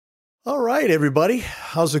All right, everybody.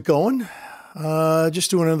 How's it going? Just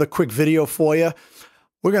doing another quick video for you.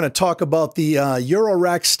 We're going to talk about the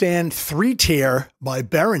Eurorack stand 3-tier by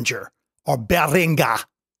Behringer, or Behringer.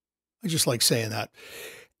 I just like saying that.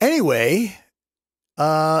 Anyway,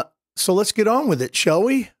 so let's get on with it, shall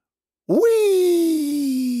we? Whee!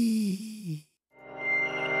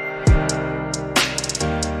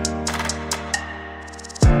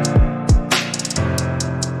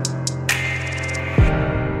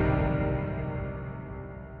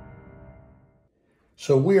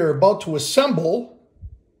 So we are about to assemble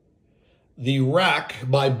the rack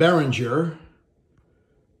by Behringer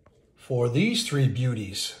for these three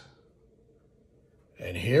beauties.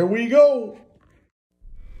 And here we go.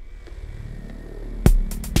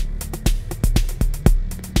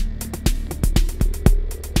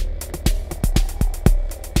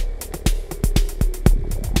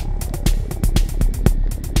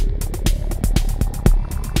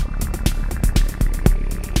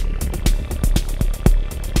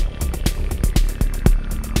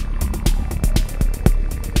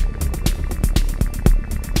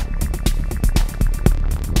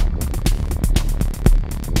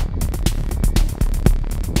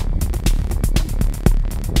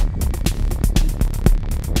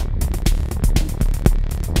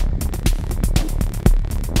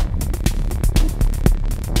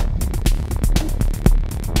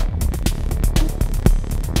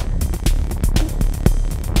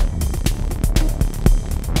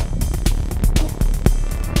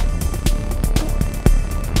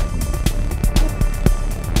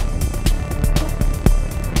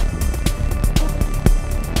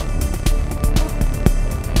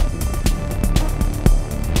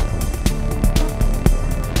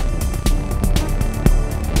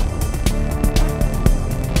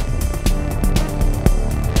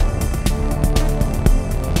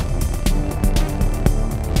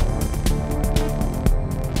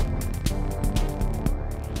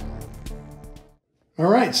 All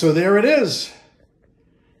right, so there it is.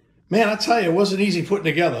 Man, I tell you, it wasn't easy putting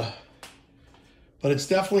together, but it's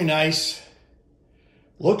definitely nice.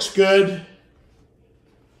 Looks good.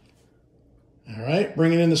 All right,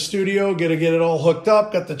 bring it in the studio, gotta get it all hooked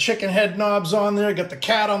up. Got the chicken head knobs on there, got the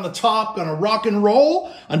cat on the top, gonna rock and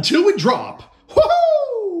roll until we drop.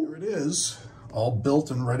 Woohoo! Here it is, all built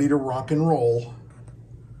and ready to rock and roll.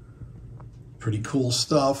 Pretty cool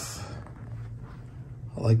stuff.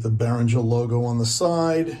 I like the Behringer logo on the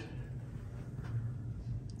side.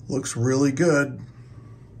 Looks really good.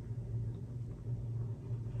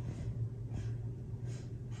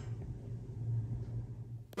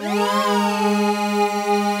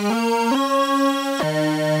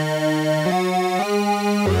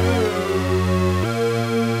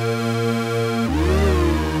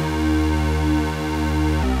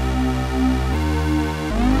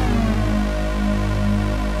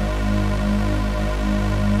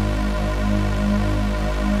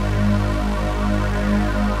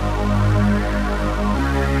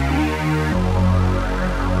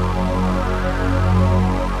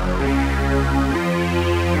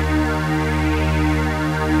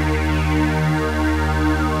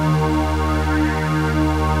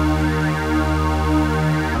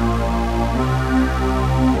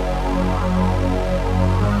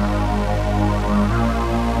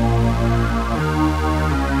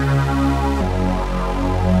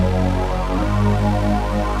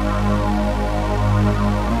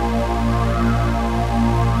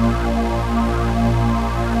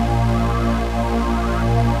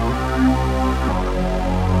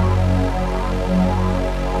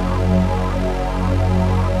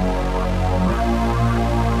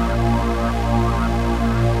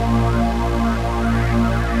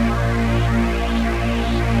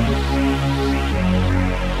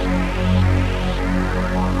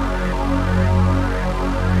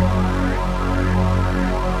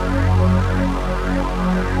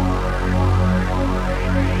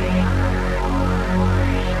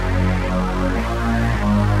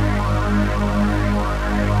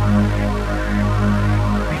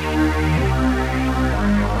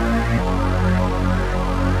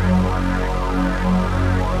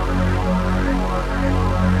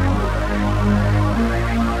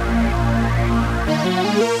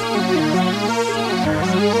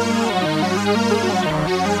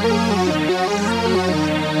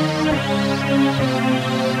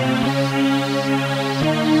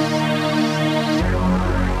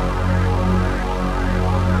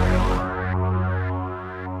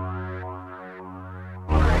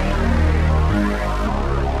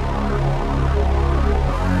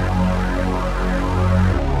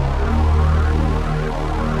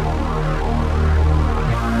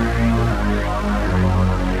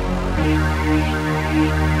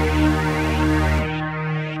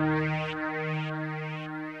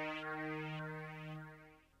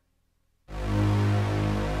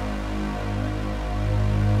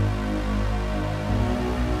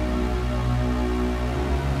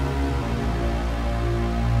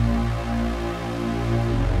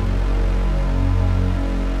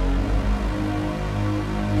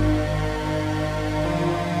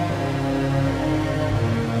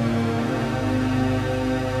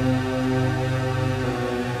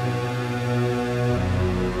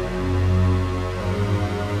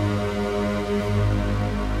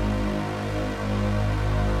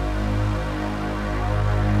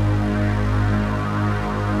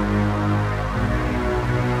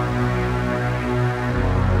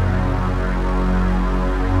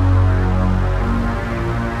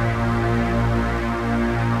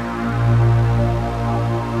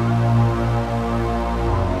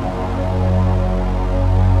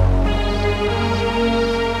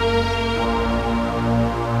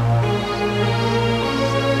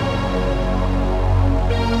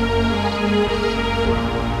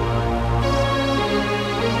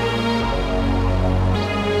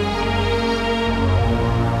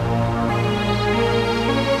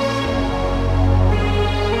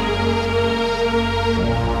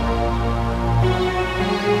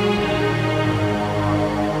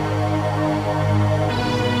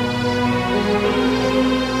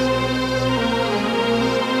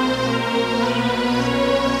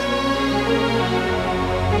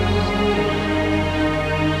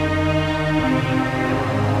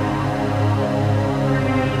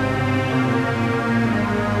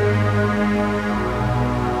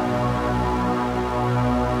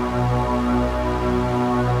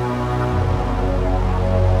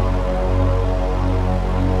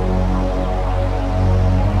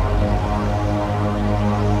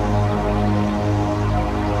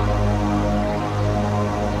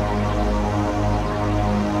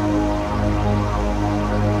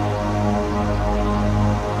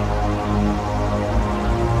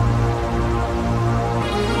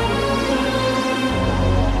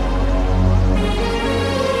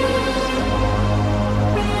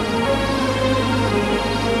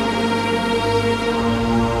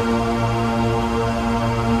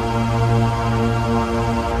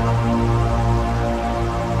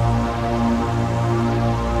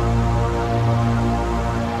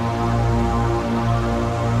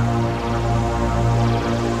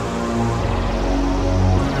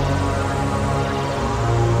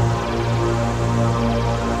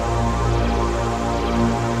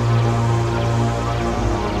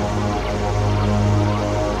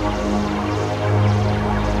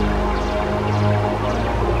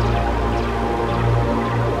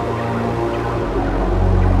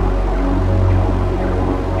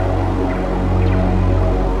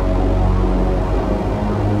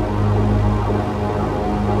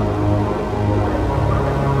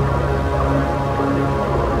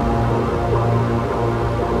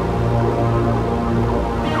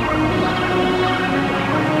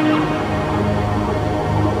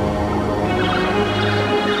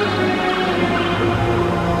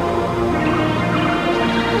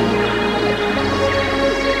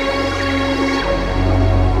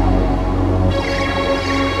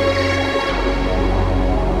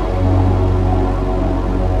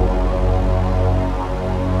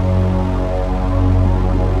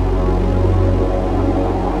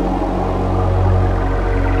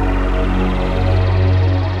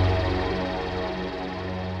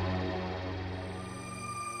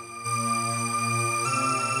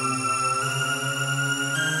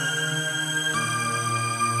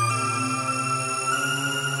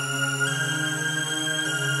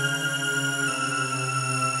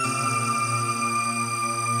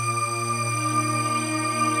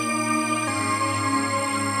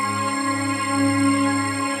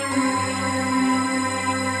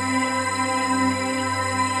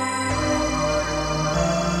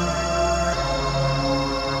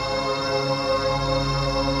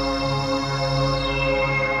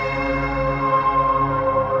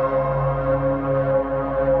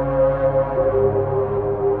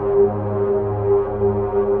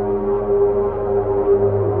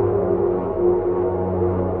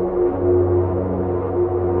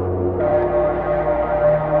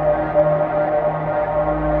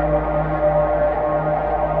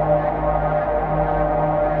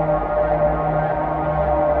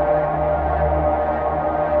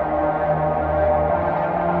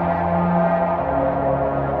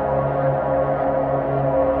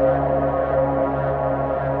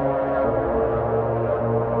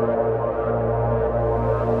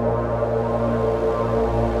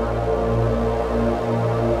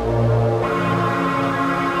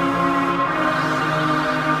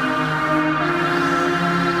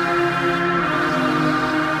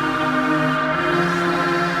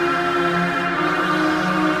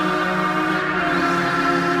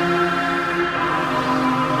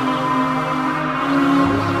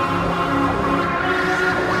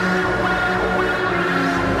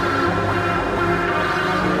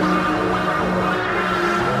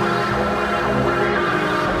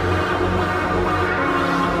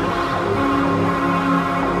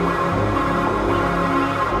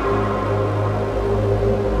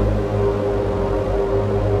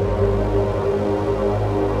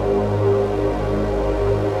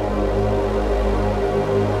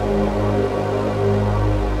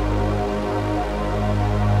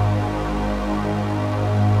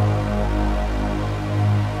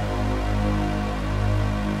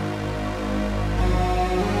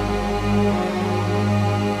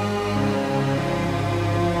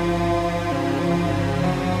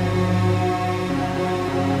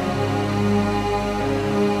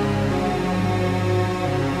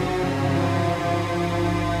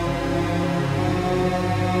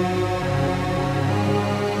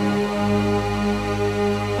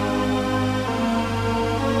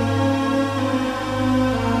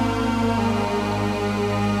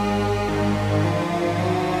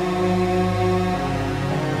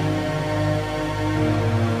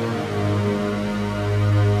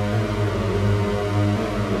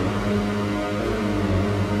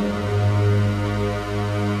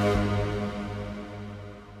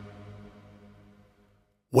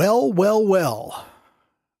 Well, well, well.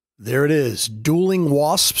 There it is. Dueling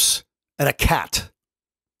wasps and a cat.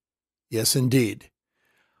 Yes, indeed.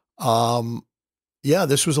 Yeah,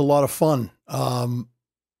 this was a lot of fun. I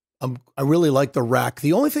really like the rack.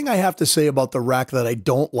 The only thing I have to say about the rack that I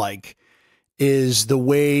don't like is the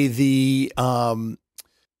way the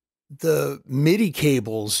MIDI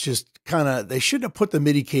cables just kind of, they shouldn't have put the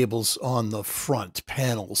MIDI cables on the front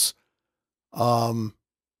panels. I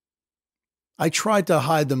tried to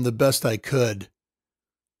hide them the best I could.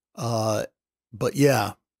 But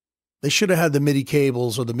yeah, they should have had the MIDI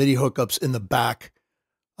cables or the MIDI hookups in the back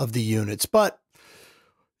of the units. But,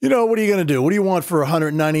 you know, what are you going to do? What do you want for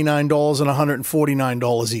 $199 and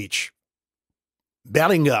 $149 each?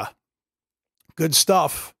 Behringer. Good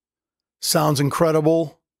stuff. Sounds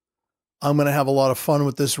incredible. I'm going to have a lot of fun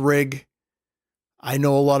with this rig. I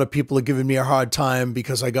know a lot of people are giving me a hard time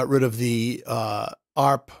because I got rid of the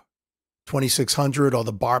ARP 2600 or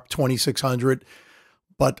the BARP 2600.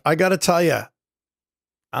 But I got to tell you,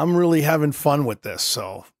 I'm really having fun with this.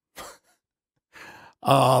 So,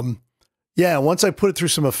 yeah, once I put it through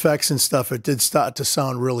some effects and stuff, it did start to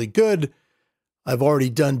sound really good. I've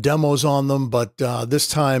already done demos on them, but this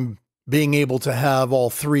time being able to have all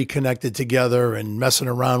three connected together and messing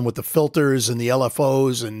around with the filters and the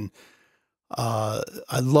LFOs. And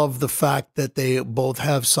I love the fact that they both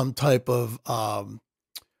have some type of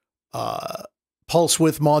pulse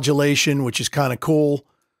width modulation, which is kind of cool.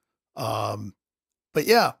 But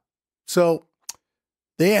yeah, so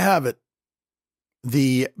there you have it.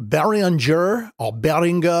 The Behringer or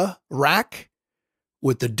Behringer rack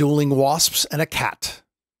with the dueling wasps and a cat.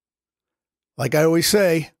 Like I always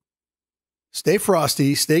say, stay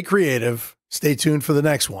frosty, stay creative, stay tuned for the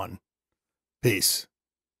next one. Peace.